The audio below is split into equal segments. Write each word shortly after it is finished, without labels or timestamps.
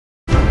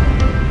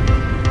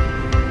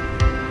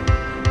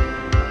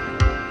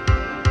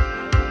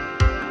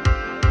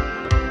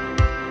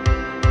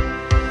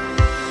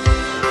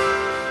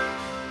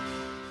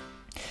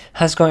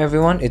How's it going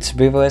everyone, it's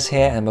Brevers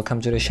here and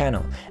welcome to the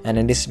channel. And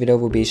in this video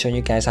we'll be showing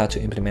you guys how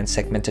to implement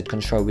segmented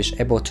control which is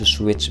able to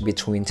switch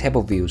between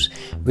table views,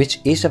 which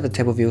each of the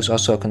table views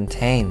also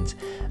contains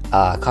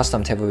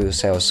custom table view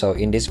cells. So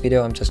in this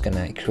video I'm just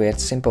gonna create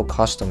simple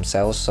custom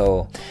cells.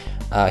 So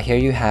here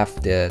you have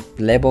the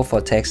label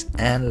for text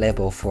and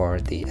label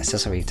for the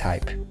accessory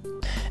type.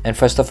 And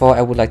first of all,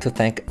 I would like to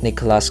thank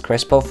Nicolas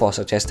Crespo for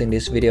suggesting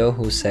this video,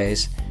 who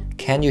says,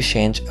 can you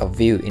change a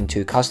view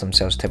into custom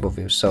cells table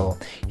view? So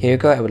here you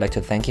go, I would like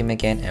to thank him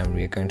again, and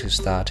we're going to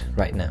start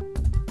right now.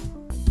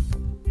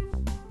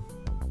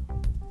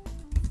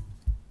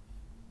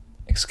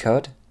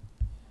 Xcode,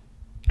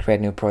 create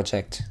new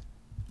project,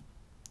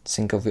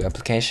 single view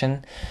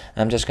application.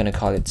 I'm just going to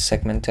call it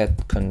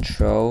segmented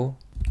control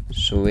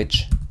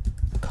switch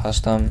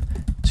custom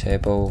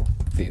table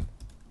view.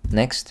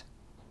 Next,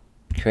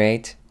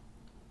 create.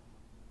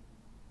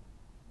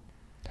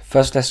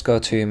 First, let's go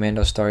to main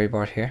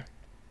storyboard here,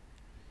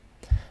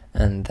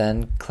 and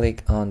then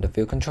click on the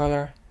view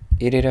controller,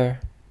 editor,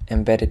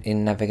 embedded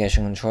in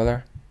navigation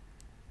controller.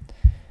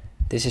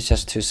 This is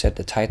just to set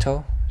the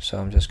title, so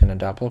I'm just gonna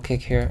double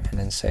click here and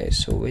then say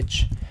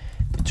switch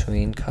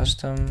between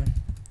custom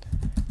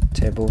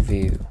table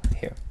view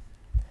here,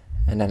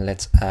 and then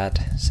let's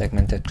add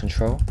segmented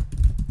control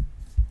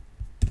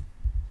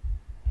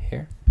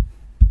here.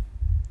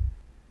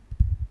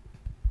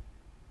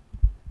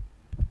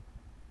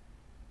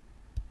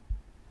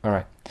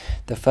 Alright,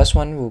 the first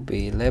one will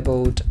be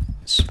labeled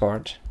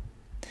sport,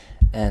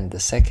 and the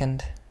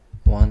second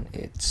one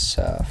it's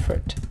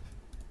fruit.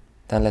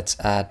 Then let's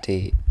add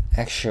the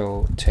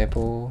actual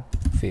table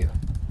view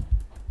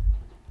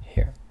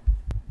here.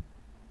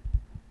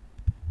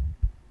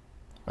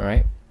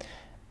 Alright,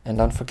 and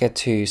don't forget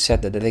to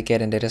set the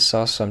delegate and data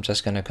source, so I'm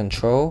just gonna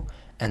control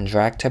and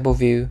drag table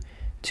view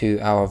to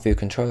our view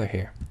controller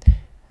here.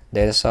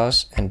 Data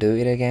source, and do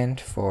it again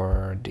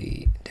for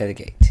the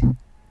delegate.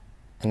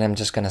 And I'm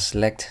just gonna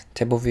select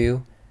table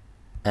view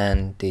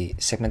and the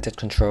segmented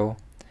control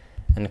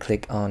and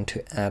click on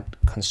to add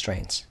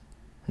constraints.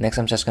 Next,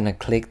 I'm just gonna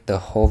click the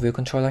whole view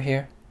controller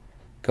here,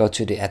 go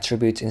to the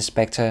attributes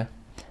inspector,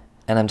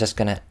 and I'm just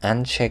gonna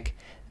uncheck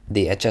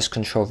the adjust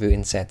control view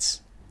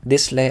insets.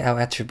 This layout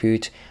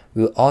attribute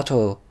will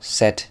auto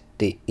set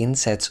the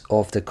insets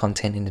of the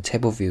content in the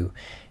table view.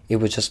 It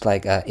will just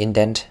like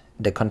indent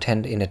the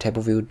content in the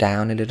table view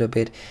down a little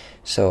bit,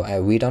 so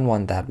we don't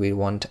want that. We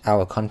want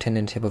our content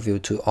in table view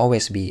to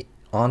always be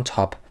on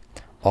top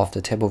of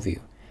the table view,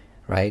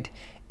 right?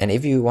 And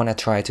if you want to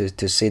try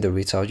to see the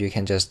result, you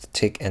can just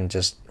tick and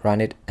just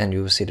run it and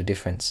you will see the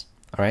difference.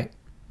 All right,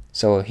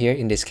 so here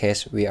in this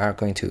case we are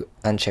going to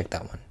uncheck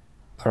that one.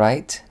 All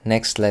right,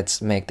 next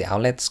let's make the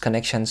outlets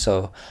connection.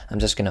 So I'm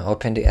just going to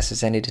open the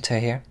SSN editor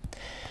here,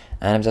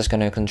 and I'm just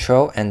going to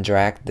control and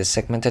drag the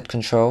segmented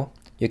control.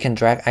 You can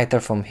drag either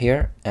from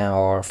here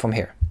or from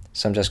here,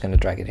 so I'm just going to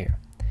drag it here,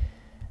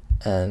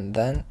 and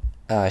then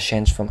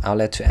change from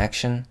outlet to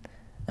action.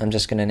 I'm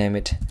just going to name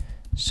it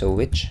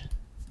switch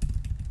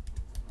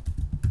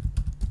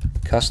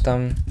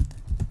custom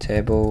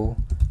table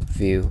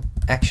view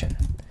action,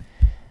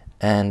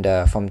 and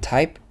from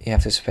type you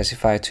have to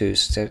specify to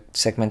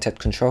segmented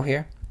control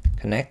here,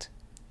 connect,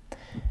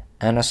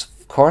 and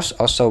of course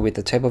also with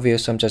the table view.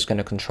 So I'm just going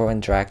to control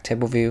and drag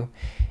table view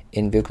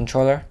in view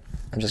controller.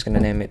 I'm just going to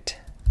name it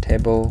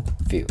table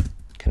view,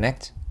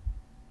 connect.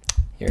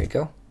 Here we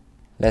go.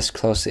 Let's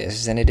close the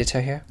SSN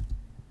editor here.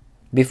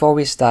 Before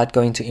we start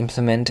going to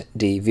implement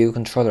the view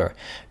controller,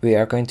 we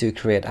are going to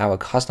create our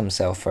custom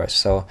cell first.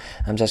 So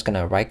I'm just going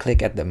to right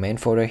click at the main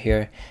folder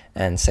here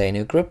and say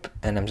new group,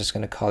 and I'm just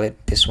going to call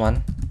it this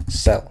one,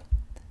 cell.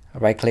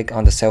 Right click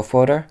on the cell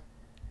folder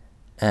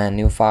and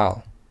new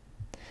file,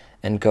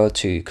 and go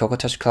to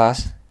CocoaTouch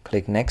class,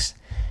 click next,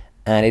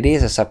 and it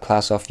is a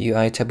subclass of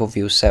UI table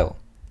view cell.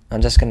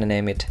 I'm just going to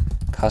name it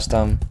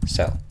custom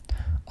cell.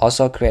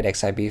 Also create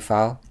XIB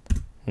file.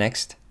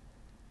 Next,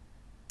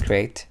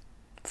 create.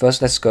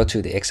 First, let's go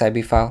to the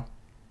XIB file.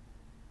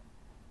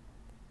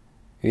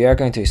 We are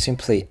going to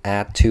simply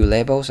add two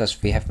labels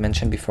as we have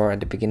mentioned before at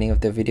the beginning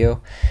of the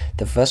video.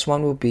 The first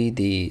one will be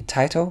the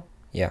title.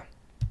 Yeah,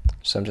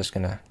 so I'm just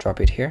going to drop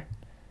it here,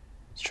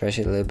 stretch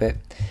it a little bit.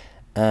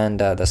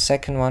 And the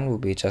second one will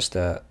be just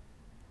the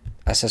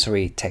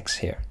accessory text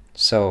here.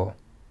 So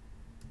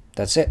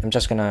that's it. I'm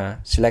just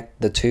gonna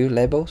select the two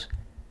labels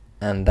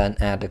and then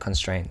add the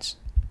constraints.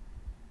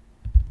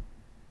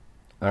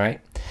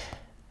 Alright,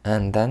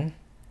 and then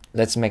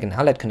let's make an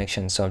outlet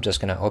connection. So I'm just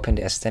gonna open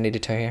the SSN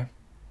editor here,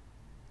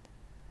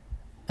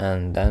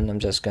 and then I'm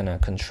just gonna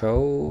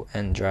control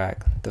and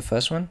drag the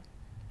first one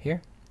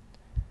here.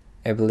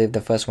 I believe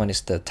the first one is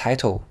the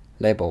title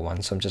label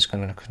one, so I'm just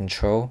gonna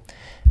control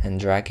and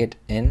drag it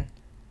in.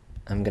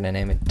 I'm gonna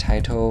name it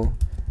title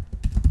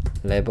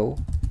label.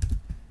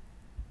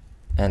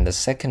 And the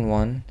second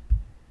one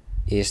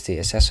is the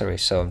accessory,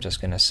 so I'm just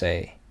gonna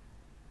say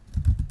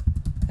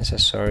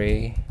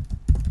accessory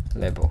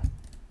label,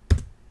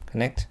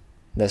 connect.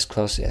 Let's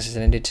close the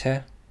SSN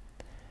editor.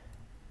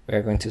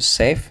 We're going to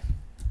save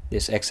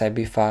this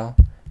XIB file,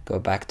 go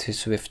back to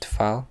Swift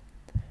file,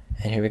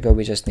 and here we go.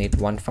 We just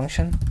need one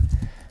function.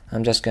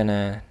 I'm just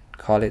gonna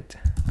call it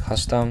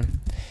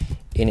custom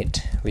init,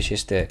 which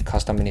is the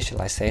custom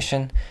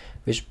initialization,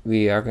 which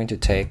we are going to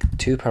take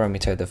two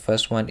parameters. The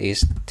first one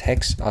is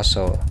text,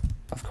 also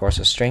of course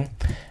a string,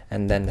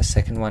 and then the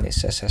second one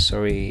is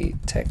accessory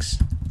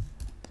text,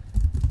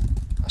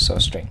 also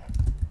a string.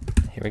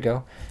 Here we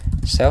go.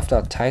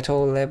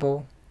 Self.title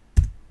label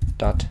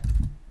dot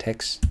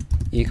text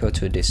equal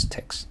to this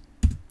text,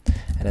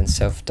 and then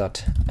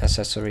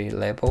self.accessory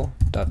label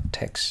dot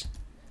text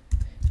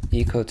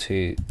equal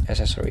to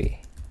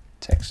accessory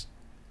text.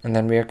 And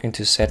then we are going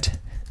to set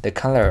the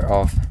color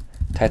of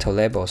title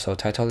label. So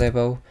title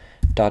label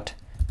dot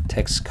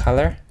text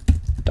color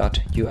dot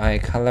UI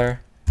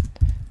color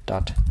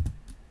dot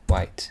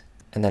white.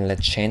 And then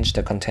let's change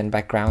the content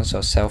background.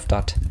 So self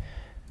dot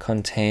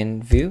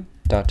content view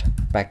dot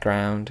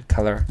background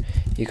color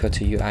equal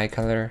to UI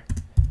color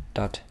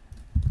dot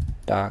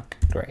dark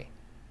gray.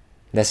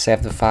 Let's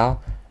save the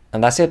file.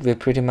 And that's it. We're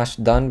pretty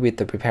much done with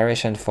the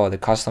preparation for the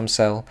custom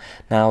cell.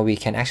 Now we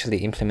can actually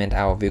implement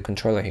our view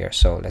controller here.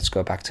 So let's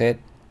go back to it.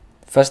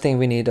 First thing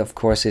we need, of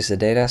course, is the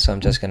data. So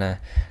I'm just gonna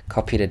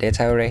copy the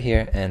data array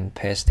here and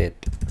paste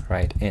it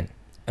right in.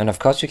 And of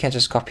course, you can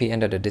just copy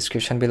under the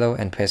description below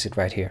and paste it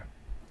right here.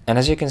 And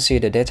as you can see,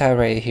 the data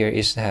array here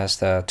has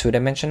the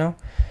two-dimensional.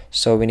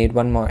 So we need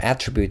one more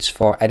attributes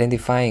for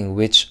identifying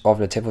which of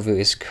the table view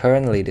is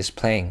currently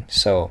displaying.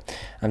 So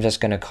I'm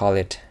just gonna call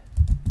it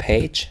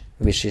page,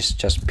 which is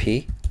just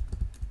p,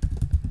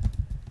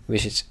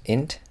 which is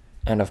int.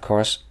 And of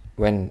course,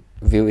 when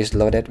view is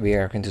loaded, we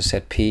are going to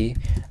set p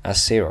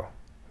as 0,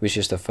 which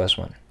is the first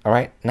one.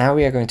 Alright, now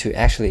we are going to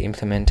actually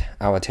implement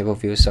our table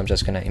view. So I'm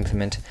just going to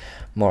implement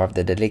more of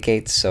the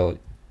delegates. So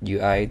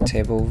UI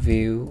table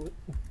view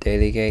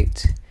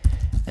delegate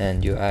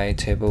and UI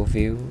table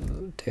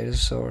view data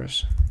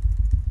source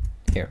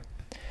here.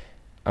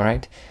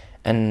 Alright,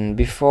 and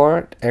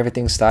before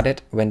everything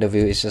started, when the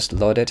view is just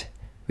loaded,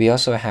 we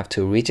also have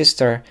to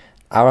register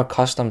our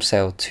custom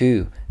cell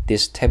to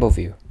this table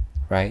view,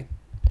 right?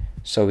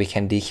 So we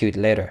can dequeue it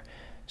later.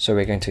 So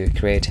we're going to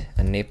create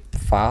a nip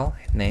file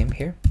name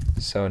here.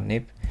 So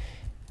nip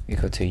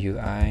equal to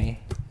UI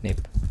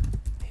nip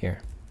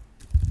here.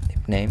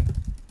 Nip name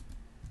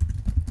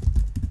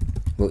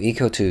will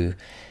equal to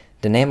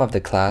the name of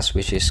the class,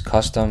 which is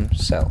custom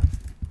cell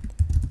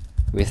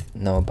with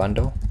no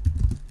bundle.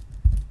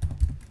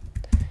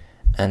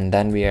 And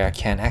then we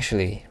can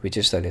actually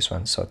register this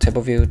one. So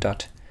TableView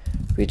dot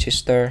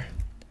register,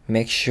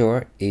 make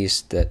sure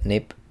is the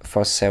nip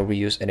for cell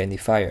reuse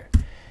identifier.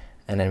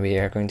 And then we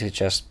are going to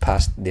just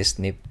pass this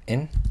nip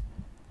in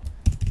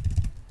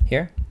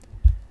here.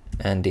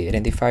 And the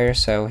identifier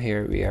cell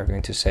here, we are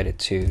going to set it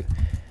to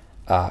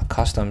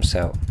custom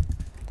cell.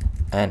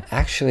 And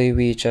actually,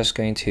 we're just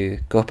going to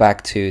go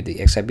back to the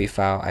XIB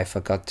file. I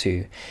forgot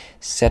to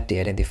set the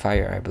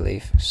identifier, I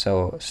believe.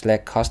 So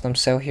select custom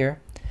cell here.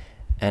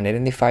 And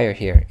identifier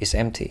here is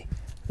empty.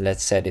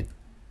 Let's set it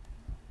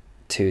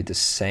to the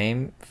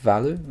same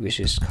value, which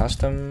is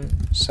custom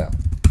cell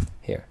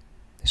here,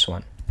 this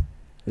one.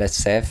 Let's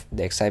save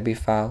the XIB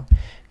file,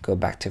 go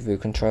back to view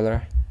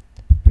controller,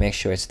 make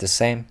sure it's the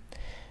same,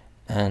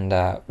 and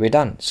we're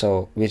done.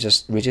 So we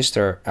just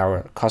register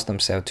our custom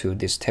cell to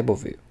this table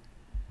view,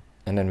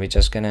 and then we're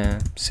just gonna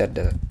set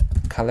the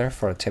color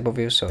for table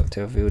view. So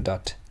table view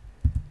dot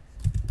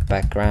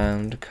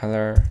background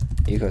color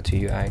equal to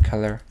UI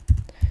color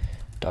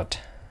dot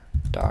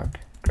dark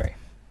gray.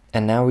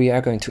 And now we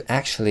are going to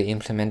actually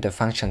implement the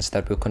functions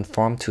that will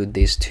conform to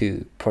these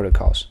two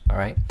protocols. All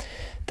right,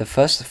 the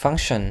first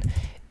function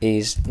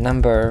is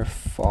number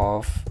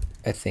of,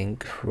 I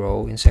think,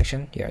 row in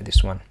section. Yeah,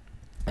 this one.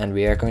 And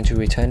we are going to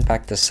return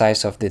back the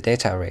size of the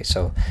data array.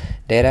 So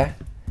data,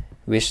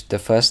 which the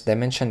first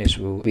dimension is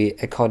will be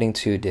according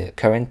to the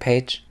current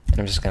page. And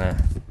I'm just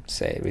gonna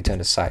say return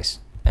the size.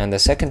 And the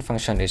second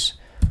function is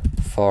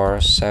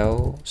for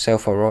cell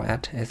for row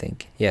at, I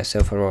think. Yeah,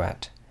 cell for row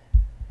at.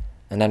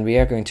 And then we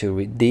are going to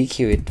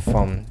dequeue it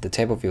from the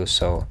table view.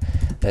 So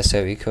let's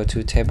say equal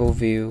to table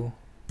view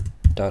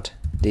dot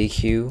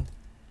dequeue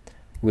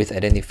with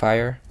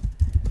identifier,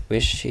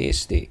 which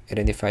is the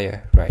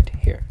identifier right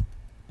here.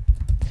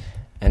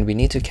 And we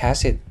need to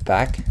cast it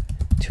back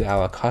to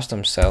our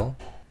custom cell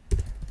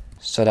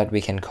so that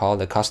we can call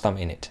the custom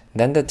init.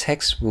 Then the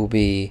text will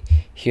be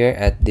here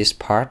at this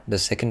part, the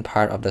second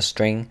part of the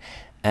string,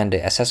 and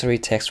the accessory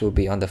text will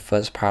be on the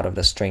first part of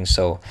the string.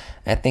 So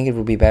I think it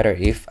would be better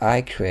if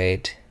I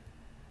create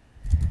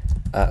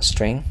a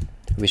string,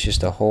 which is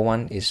the whole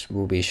one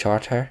will be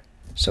shorter.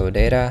 So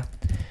data,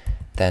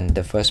 then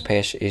the first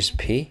page is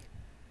p,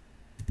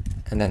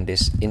 and then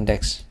this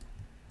index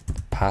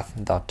path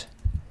dot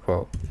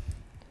row.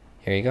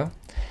 Here you go.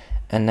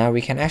 And now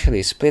we can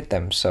actually split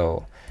them.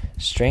 So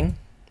string,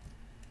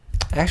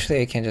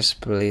 actually I can just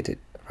split it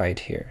right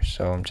here.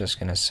 So I'm just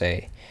gonna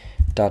say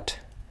dot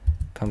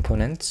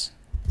components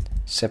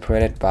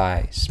separated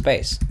by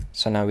space.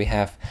 So now we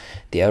have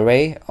the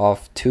array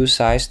of two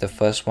sizes. The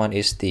first one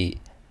is the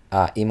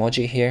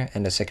emoji here,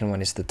 and the second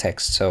one is the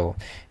text. So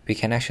we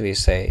can actually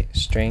say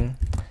string.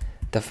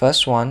 The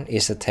first one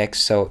is the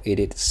text, so it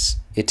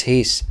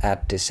is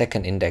at the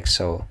second index,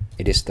 so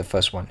it is the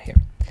first one here,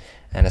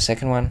 and the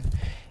second one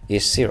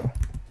is 0.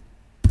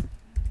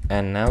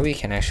 And now we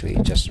can actually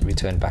just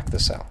return back the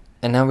cell.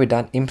 And now we're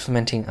done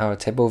implementing our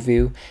table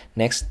view.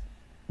 Next,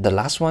 the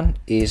last one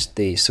is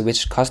the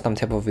switch custom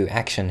table view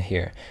action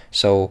here.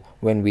 So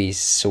when we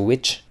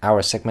switch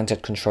our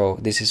segmented control,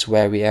 this is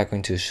where we are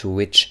going to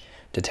switch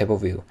the table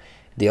view.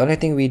 The only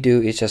thing we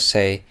do is just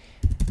say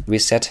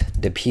reset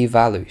the p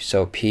value.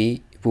 So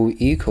p will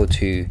equal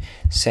to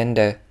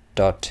sender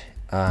dot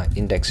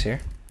index here.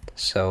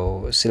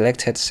 So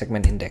selected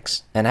segment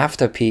index. And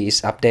after p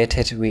is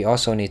updated, we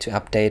also need to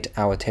update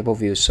our table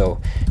view.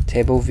 So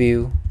table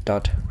view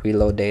dot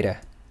reload data.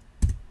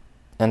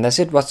 And that's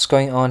it. What's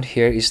going on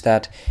here is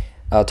that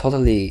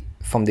totally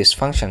from this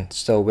function.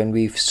 So when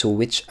we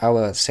switch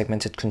our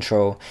segmented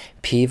control,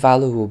 p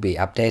value will be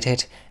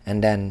updated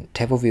and then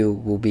table view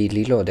will be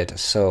reloaded.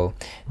 So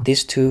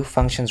these two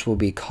functions will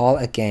be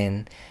called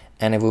again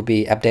and it will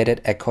be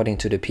updated according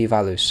to the p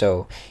value.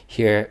 So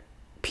here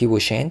p will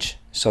change,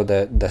 so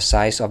the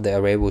size of the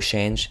array will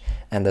change,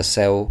 and the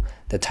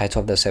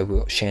title of the cell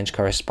will change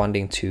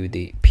corresponding to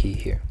the p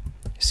here.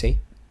 See?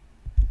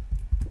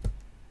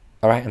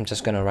 Alright, I'm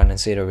just gonna run and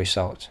see the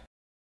result.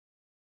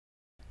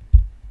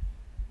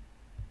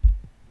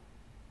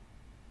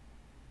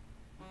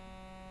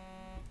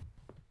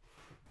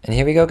 And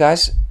here we go,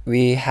 guys.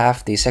 We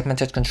have the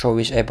segmented control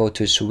which is able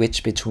to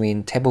switch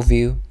between table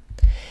view,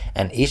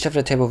 and each of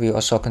the table view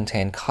also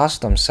contain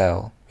custom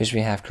cell which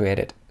we have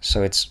created.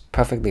 So it's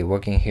perfectly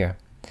working here.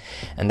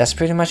 And that's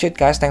pretty much it,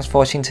 guys. Thanks for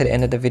watching to the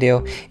end of the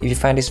video. If you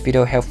find this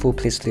video helpful,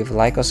 please leave a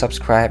like or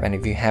subscribe. And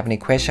if you have any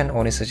question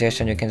or any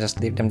suggestion, you can just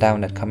leave them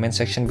down in the comment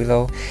section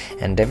below.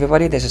 And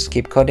everybody, let's just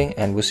keep coding,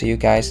 and we'll see you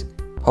guys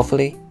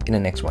hopefully in the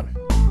next one.